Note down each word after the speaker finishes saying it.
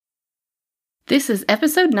This is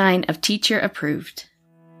episode 9 of Teacher Approved.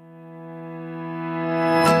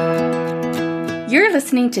 You're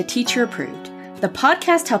listening to Teacher Approved, the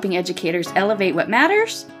podcast helping educators elevate what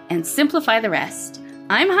matters and simplify the rest.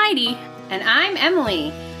 I'm Heidi. And I'm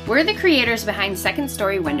Emily. We're the creators behind Second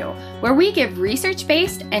Story Window, where we give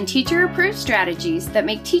research-based and teacher-approved strategies that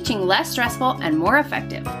make teaching less stressful and more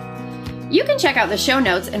effective. You can check out the show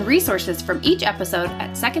notes and resources from each episode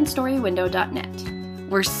at secondstorywindow.net.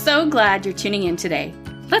 We're so glad you're tuning in today.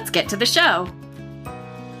 Let's get to the show.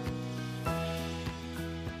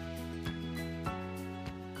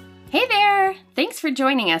 Hey there! Thanks for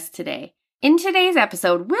joining us today. In today's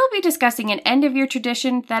episode, we'll be discussing an end-of-year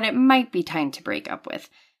tradition that it might be time to break up with,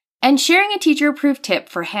 and sharing a teacher-approved tip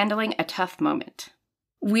for handling a tough moment.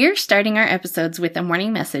 We're starting our episodes with a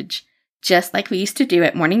morning message, just like we used to do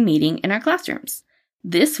at morning meeting in our classrooms.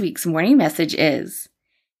 This week's morning message is,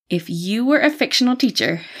 if you were a fictional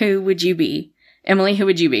teacher, who would you be? Emily, who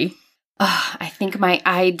would you be? Oh, I think my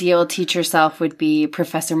ideal teacher self would be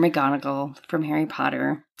Professor McGonagall from Harry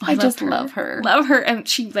Potter. I just love her. Love her. And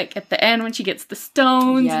she, at the end when she gets the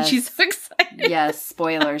stones, yes. And she's so excited. Yes,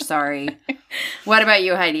 spoiler, sorry. What about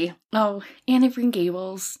you, Heidi? Oh, Anne of Green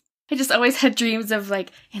Gables. I just always had dreams of,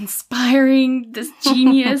 inspiring this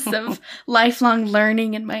genius of lifelong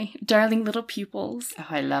learning in my darling little pupils. Oh,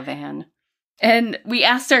 I love Anne. And we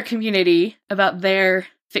asked our community about their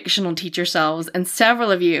fictional teacher selves, and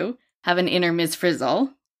several of you have an inner Ms.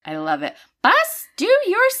 Frizzle. I love it. Bus, do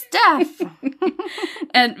your stuff.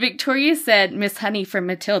 And Victoria said Miss Honey from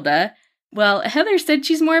Matilda. Well, Heather said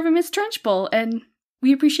she's more of a Miss Trunchbull, and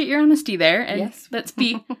we appreciate your honesty there. And yes. let's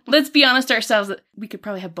be honest ourselves that we could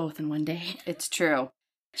probably have both in one day. It's true.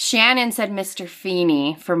 Shannon said Mr.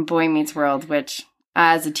 Feeney from Boy Meets World, which,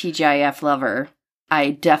 as a TGIF lover,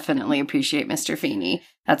 I definitely appreciate Mr. Feeney.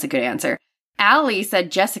 That's a good answer. Allie said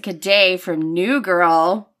Jessica Day from New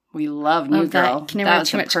Girl. We love New Girl. That. Can never have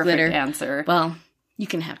too much glitter. Answer. Well, you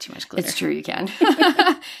can have too much glitter. It's true, you can.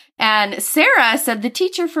 And Sarah said the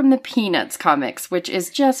teacher from the Peanuts comics, which is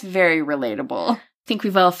just very relatable. I think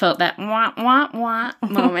we've all felt that wah, wah, wah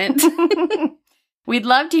moment. We'd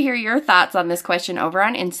love to hear your thoughts on this question over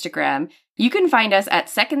on Instagram. You can find us at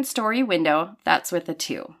Second Story Window, that's with a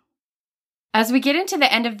 2. As we get into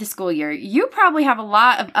the end of the school year, you probably have a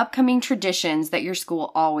lot of upcoming traditions that your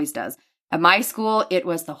school always does. At my school, it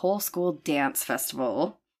was the whole school dance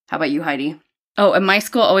festival. How about you, Heidi? Oh, and my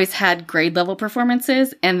school always had grade level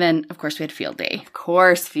performances, and then, of course, we had field day. Of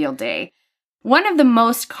course, field day. One of the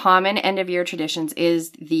most common end-of-year traditions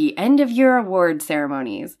is the end-of-year award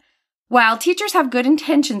ceremonies. While teachers have good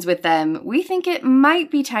intentions with them, we think it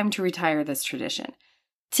might be time to retire this tradition.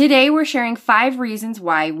 Today, we're sharing 5 reasons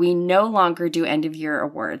why we no longer do end-of-year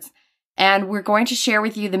awards, and we're going to share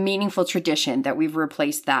with you the meaningful tradition that we've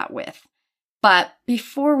replaced that with. But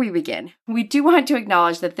before we begin, we do want to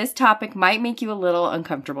acknowledge that this topic might make you a little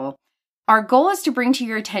uncomfortable. Our goal is to bring to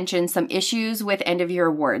your attention some issues with end-of-year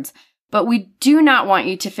awards, but we do not want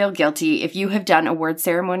you to feel guilty if you have done award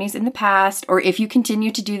ceremonies in the past or if you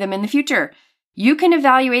continue to do them in the future. You can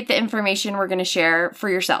evaluate the information we're going to share for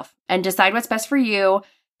yourself and decide what's best for you,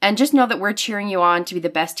 and just know that we're cheering you on to be the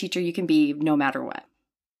best teacher you can be no matter what.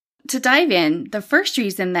 To dive in, the first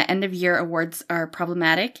reason that end-of-year awards are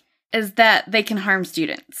problematic is that they can harm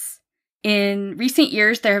students. In recent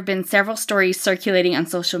years, there have been several stories circulating on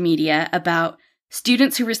social media about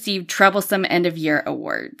students who received troublesome end-of-year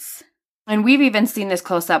awards. And we've even seen this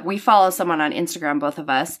close up. We follow someone on Instagram, both of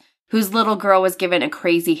us, whose little girl was given a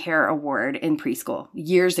crazy hair award in preschool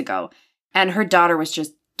years ago, and her daughter was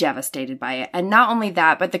just devastated by it. And not only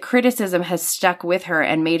that, but the criticism has stuck with her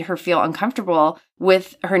and made her feel uncomfortable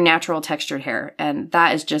with her natural textured hair. And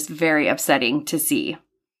that is just very upsetting to see.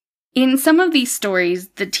 In some of these stories,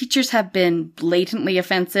 the teachers have been blatantly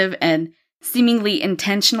offensive and seemingly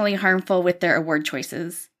intentionally harmful with their award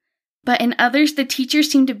choices. But in others, the teachers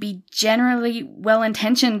seem to be generally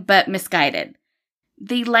well-intentioned but misguided.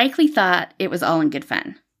 They likely thought it was all in good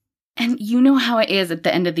fun. And you know how it is at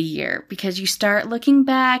the end of the year, because you start looking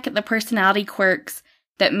back at the personality quirks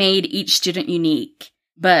that made each student unique,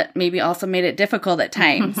 but maybe also made it difficult at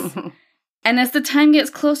times. And as the time gets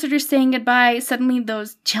closer to saying goodbye, suddenly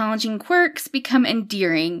those challenging quirks become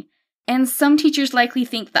endearing, and some teachers likely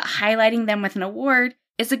think that highlighting them with an award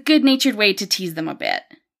is a good-natured way to tease them a bit.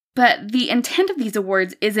 But the intent of these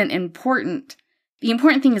awards isn't important. The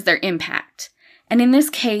important thing is their impact. And in this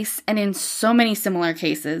case, and in so many similar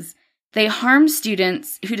cases, they harm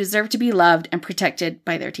students who deserve to be loved and protected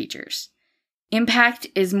by their teachers. Impact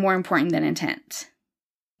is more important than intent.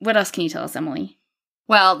 What else can you tell us, Emily?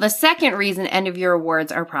 Well, the second reason end-of-year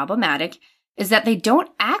awards are problematic is that they don't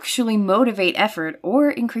actually motivate effort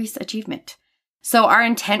or increase achievement. So our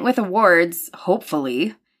intent with awards,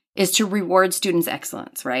 hopefully, is to reward students'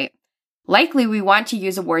 excellence, right? Likely, we want to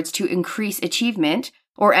use awards to increase achievement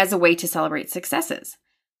or as a way to celebrate successes.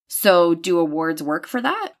 So do awards work for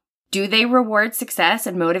that? Do they reward success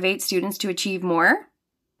and motivate students to achieve more?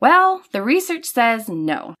 Well, the research says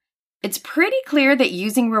no. It's pretty clear that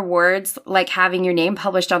using rewards like having your name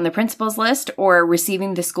published on the principal's list or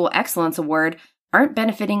receiving the School Excellence Award aren't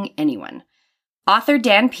benefiting anyone. Author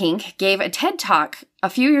Dan Pink gave a TED Talk a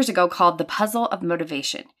few years ago called The Puzzle of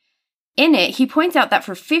Motivation. In it, he points out that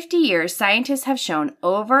for 50 years, scientists have shown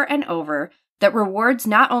over and over that rewards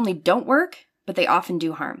not only don't work, but they often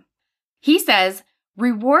do harm. He says,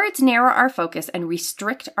 rewards narrow our focus and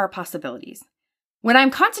restrict our possibilities. When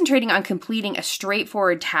I'm concentrating on completing a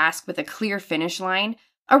straightforward task with a clear finish line,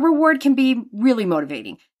 a reward can be really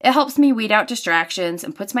motivating. It helps me weed out distractions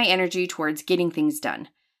and puts my energy towards getting things done.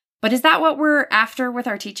 But is that what we're after with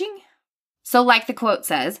our teaching? So like the quote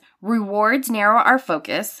says, rewards narrow our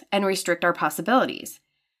focus and restrict our possibilities.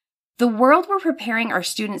 The world we're preparing our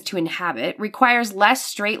students to inhabit requires less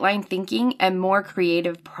straight-line thinking and more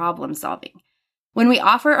creative problem solving. When we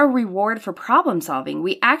offer a reward for problem solving,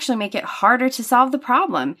 we actually make it harder to solve the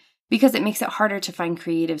problem because it makes it harder to find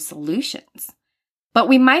creative solutions. But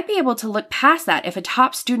we might be able to look past that if a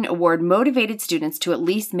top student award motivated students to at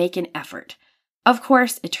least make an effort. Of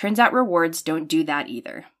course, it turns out rewards don't do that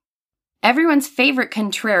either. Everyone's favorite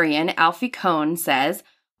contrarian, Alfie Kohn, says,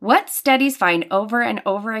 what studies find over and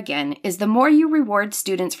over again is the more you reward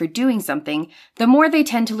students for doing something, the more they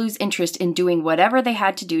tend to lose interest in doing whatever they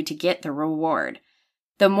had to do to get the reward.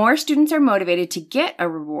 The more students are motivated to get a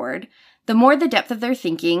reward, the more the depth of their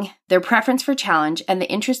thinking, their preference for challenge, and the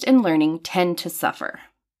interest in learning tend to suffer.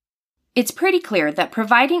 It's pretty clear that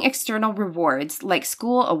providing external rewards, like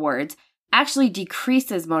school awards, actually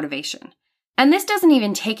decreases motivation. And this doesn't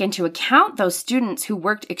even take into account those students who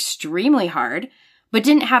worked extremely hard, but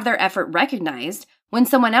didn't have their effort recognized when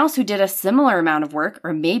someone else who did a similar amount of work,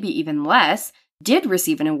 or maybe even less, did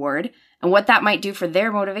receive an award, and what that might do for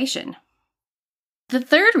their motivation. The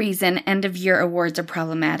third reason end-of-year awards are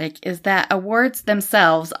problematic is that awards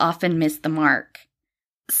themselves often miss the mark.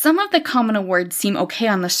 Some of the common awards seem okay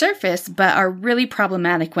on the surface, but are really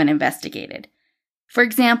problematic when investigated. For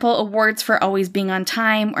example, awards for always being on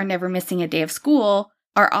time or never missing a day of school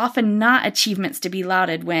are often not achievements to be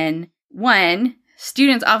lauded when, 1,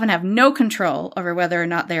 students often have no control over whether or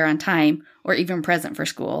not they're on time or even present for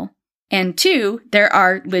school. And 2, there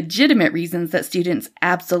are legitimate reasons that students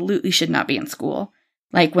absolutely should not be in school,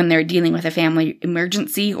 like when they're dealing with a family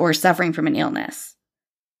emergency or suffering from an illness.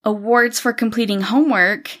 Awards for completing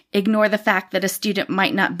homework ignore the fact that a student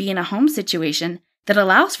might not be in a home situation that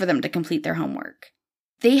allows for them to complete their homework.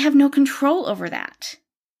 They have no control over that.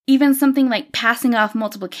 Even something like passing off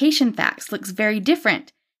multiplication facts looks very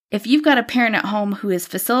different if you've got a parent at home who is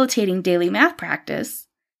facilitating daily math practice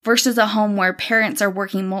versus a home where parents are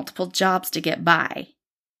working multiple jobs to get by.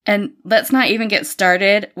 And let's not even get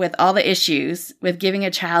started with all the issues with giving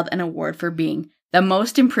a child an award for being the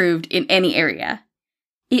most improved in any area.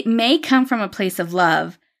 It may come from a place of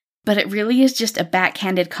love, but it really is just a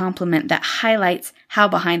backhanded compliment that highlights how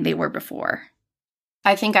behind they were before.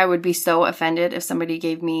 I think I would be so offended if somebody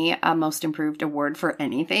gave me a most improved award for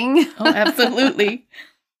anything. Oh, absolutely.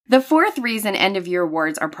 The fourth reason end-of-year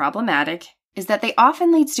awards are problematic is that they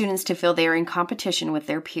often lead students to feel they are in competition with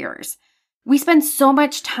their peers. We spend so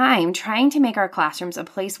much time trying to make our classrooms a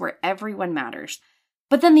place where everyone matters.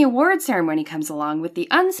 But then the award ceremony comes along with the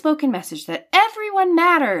unspoken message that everyone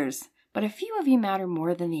matters, but a few of you matter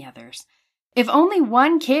more than the others. If only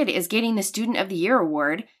one kid is getting the Student of the Year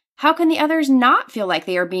award, how can the others not feel like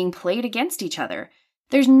they are being played against each other?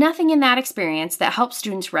 There's nothing in that experience that helps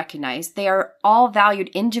students recognize they are all valued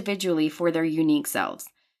individually for their unique selves.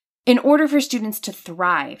 In order for students to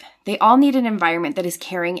thrive, they all need an environment that is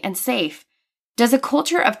caring and safe. Does a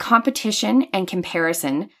culture of competition and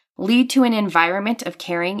comparison lead to an environment of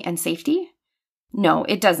caring and safety? No,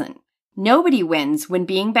 it doesn't. Nobody wins when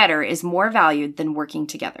being better is more valued than working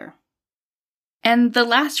together. And the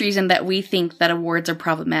last reason that we think that awards are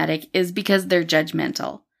problematic is because they're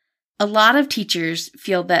judgmental. A lot of teachers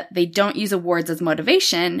feel that they don't use awards as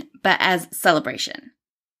motivation, but as celebration.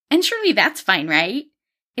 And surely that's fine, right?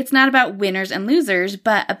 It's not about winners and losers,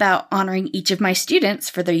 but about honoring each of my students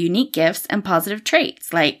for their unique gifts and positive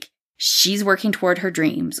traits, like she's working toward her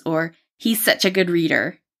dreams, or he's such a good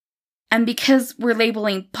reader. And because we're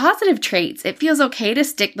labeling positive traits, it feels okay to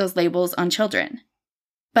stick those labels on children.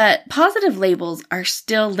 But positive labels are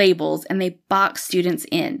still labels and they box students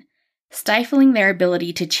in. stifling their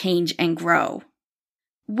ability to change and grow.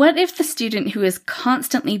 What if the student who is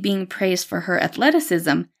constantly being praised for her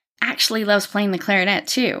athleticism actually loves playing the clarinet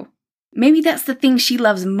too? Maybe that's the thing she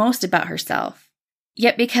loves most about herself.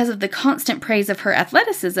 Yet because of the constant praise of her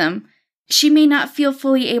athleticism, she may not feel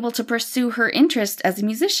fully able to pursue her interest as a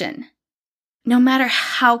musician. No matter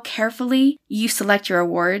how carefully you select your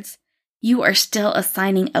awards, you are still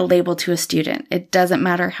assigning a label to a student. It doesn't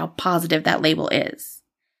matter how positive that label is.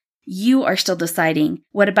 You are still deciding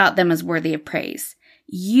what about them is worthy of praise.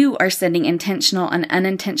 You are sending intentional and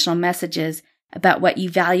unintentional messages about what you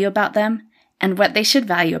value about them and what they should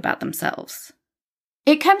value about themselves.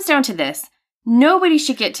 It comes down to this. Nobody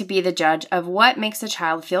should get to be the judge of what makes a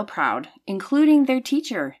child feel proud, including their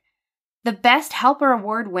teacher. The Best Helper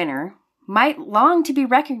Award winner might long to be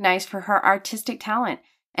recognized for her artistic talent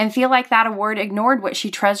and feel like that award ignored what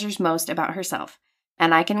she treasures most about herself.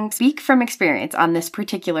 And I can speak from experience on this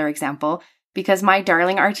particular example because my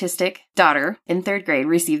darling artistic daughter in 3rd grade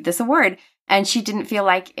received this award, and she didn't feel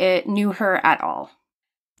like it knew her at all.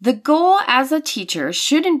 The goal as a teacher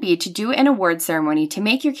shouldn't be to do an award ceremony to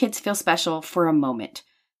make your kids feel special for a moment,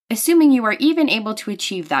 assuming you are even able to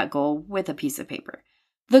achieve that goal with a piece of paper.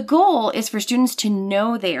 The goal is for students to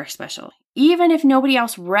know they are special, even if nobody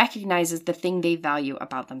else recognizes the thing they value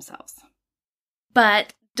about themselves.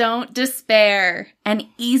 But don't despair. An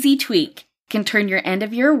easy tweak can turn your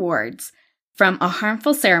end-of-year awards from a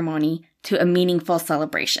harmful ceremony to a meaningful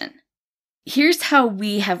celebration. Here's how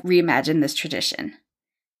we have reimagined this tradition.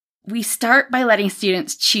 We start by letting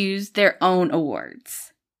students choose their own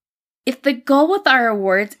awards. If the goal with our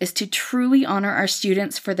awards is to truly honor our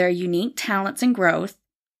students for their unique talents and growth,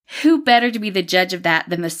 who better to be the judge of that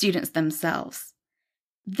than the students themselves?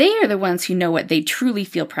 They are the ones who know what they truly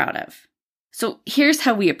feel proud of. So here's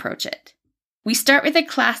how we approach it. We start with a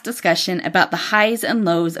class discussion about the highs and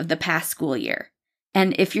lows of the past school year.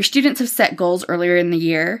 And if your students have set goals earlier in the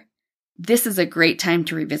year, this is a great time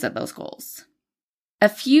to revisit those goals. A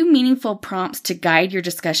few meaningful prompts to guide your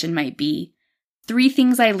discussion might be 3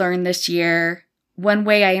 things I learned this year, 1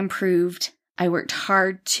 way I improved, I worked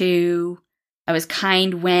hard to, I was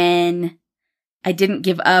kind when, I didn't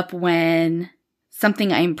give up when,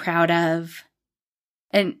 something I'm proud of.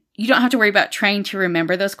 And you don't have to worry about trying to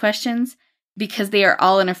remember those questions because they are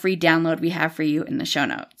all in a free download we have for you in the show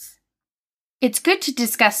notes. It's good to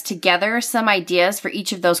discuss together some ideas for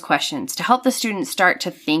each of those questions to help the students start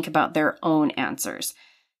to think about their own answers.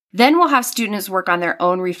 Then we'll have students work on their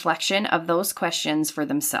own reflection of those questions for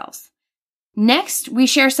themselves. Next, we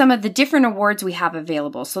share some of the different awards we have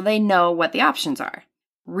available so they know what the options are.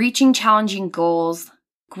 Reaching challenging goals,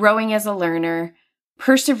 growing as a learner,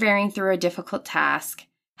 persevering through a difficult task,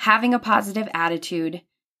 having a positive attitude,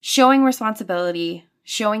 showing responsibility,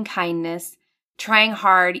 showing kindness, trying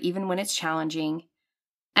hard even when it's challenging.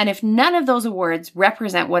 And if none of those awards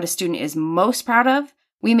represent what a student is most proud of,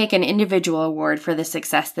 we make an individual award for the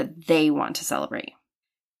success that they want to celebrate.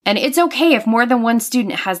 And it's okay if more than one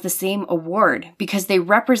student has the same award because they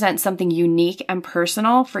represent something unique and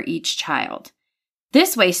personal for each child.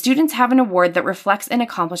 This way, students have an award that reflects an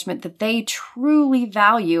accomplishment that they truly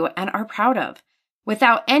value and are proud of,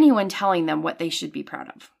 without anyone telling them what they should be proud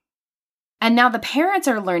of. And now the parents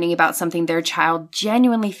are learning about something their child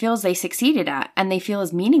genuinely feels they succeeded at and they feel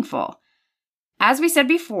is meaningful. As we said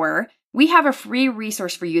before, we have a free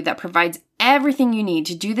resource for you that provides everything you need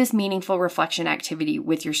to do this meaningful reflection activity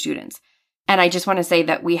with your students. And I just want to say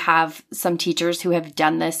that we have some teachers who have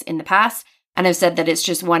done this in the past and have said that it's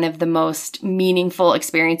just one of the most meaningful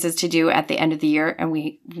experiences to do at the end of the year, and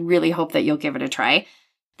we really hope that you'll give it a try.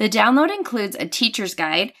 The download includes a teacher's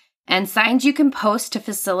guide and signs you can post to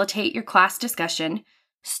facilitate your class discussion,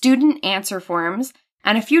 student answer forms,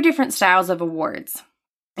 and a few different styles of awards.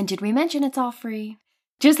 And did we mention it's all free?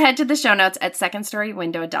 Just head to the show notes at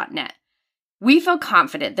secondstorywindow.net. We feel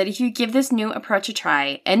confident that if you give this new approach a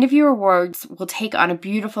try, end of year awards will take on a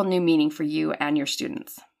beautiful new meaning for you and your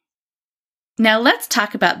students. Now let's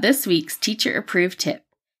talk about this week's teacher approved tip.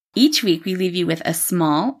 Each week we leave you with a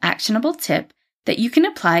small, actionable tip that you can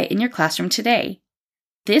apply in your classroom today.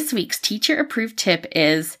 This week's teacher approved tip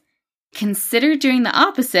is consider doing the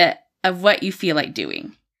opposite of what you feel like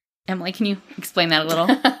doing. Emily, can you explain that a little?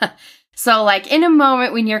 So like in a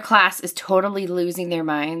moment when your class is totally losing their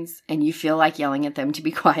minds and you feel like yelling at them to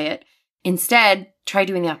be quiet, instead, try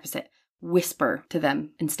doing the opposite. Whisper to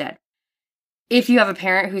them instead. If you have a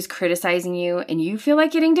parent who's criticizing you and you feel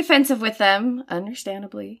like getting defensive with them,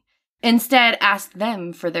 understandably, instead ask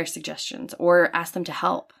them for their suggestions or ask them to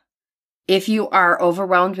help. If you are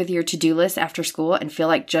overwhelmed with your to-do list after school and feel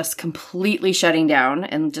like just completely shutting down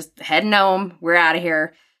and just heading home, we're out of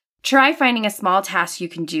here, Try finding a small task you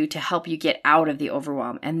can do to help you get out of the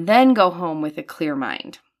overwhelm and then go home with a clear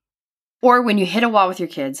mind. Or when you hit a wall with your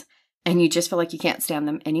kids and you just feel like you can't stand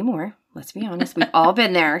them anymore, let's be honest, we've all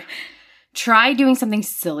been there. Try doing something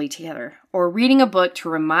silly together or reading a book to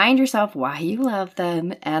remind yourself why you love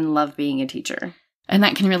them and love being a teacher. And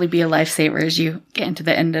that can really be a lifesaver as you get into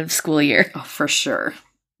the end of school year. Oh, for sure.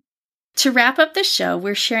 To wrap up the show,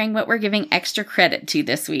 we're sharing what we're giving extra credit to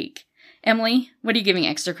this week. Emily, what are you giving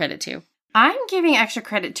extra credit to? I'm giving extra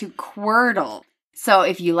credit to Quordle. So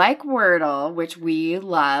if you like Wordle, which we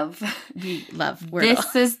love. We love Wordle.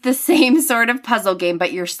 This is the same sort of puzzle game,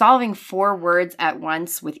 but you're solving 4 words at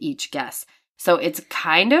once with each guess. So it's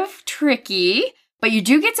kind of tricky, but you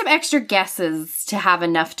do get some extra guesses to have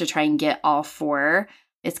enough to try and get all 4.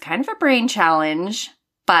 It's kind of a brain challenge,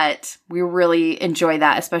 but we really enjoy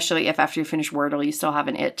that, especially if after you finish Wordle, you still have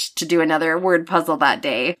an itch to do another word puzzle that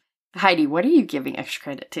day. Heidi, what are you giving extra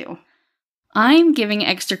credit to? I'm giving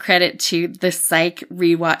extra credit to the Psych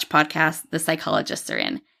Rewatch podcast The Psychologists are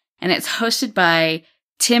in. And it's hosted by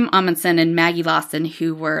Tim Amundsen and Maggie Lawson,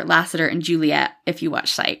 who were Lassiter and Juliet, if you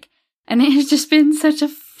watch Psych. And it has just been such a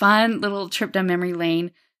fun little trip down memory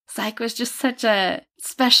lane. Psych was just such a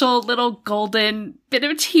special little golden bit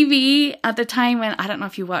of TV at the time when, I don't know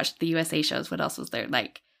if you watched the USA shows, what else was there?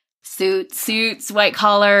 Like Suits, White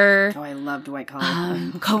Collar. Oh, I loved White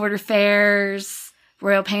Collar. Covert Affairs.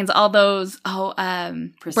 Royal Pains, all those,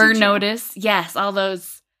 Burn Notice. Yes, all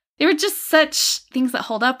those. They were just such things that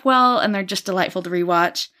hold up well, and they're just delightful to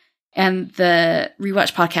rewatch. And the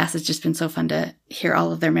Rewatch podcast has just been so fun to hear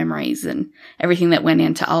all of their memories and everything that went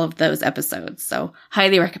into all of those episodes. So,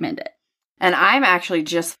 highly recommend it. And I'm actually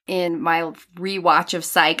just in my rewatch of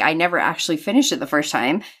Psych. I never actually finished it the first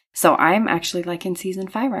time. So I'm actually like in season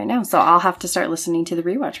 5 right now. So I'll have to start listening to the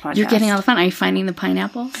Rewatch podcast. You're getting all the fun. Are you finding the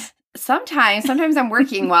pineapples? Sometimes I'm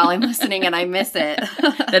working while I'm listening and I miss it.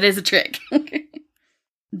 That is a trick.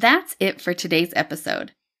 That's it for today's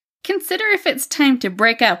episode. Consider if it's time to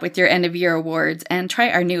break up with your end of year awards and try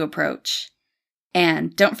our new approach.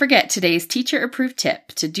 And don't forget today's teacher approved tip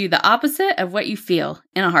to do the opposite of what you feel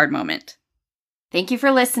in a hard moment. Thank you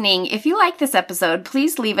for listening. If you like this episode,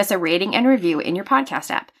 please leave us a rating and review in your podcast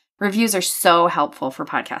app. Reviews are so helpful for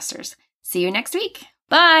podcasters. See you next week.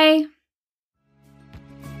 Bye.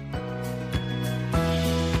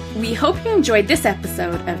 We hope you enjoyed this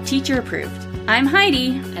episode of Teacher Approved. I'm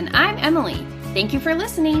Heidi. And I'm Emily. Thank you for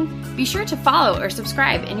listening. Be sure to follow or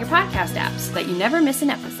subscribe in your podcast app so that you never miss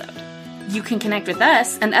an episode. You can connect with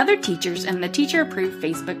us and other teachers in the Teacher Approved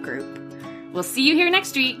Facebook group. We'll see you here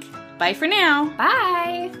next week. Bye for now.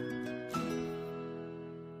 Bye.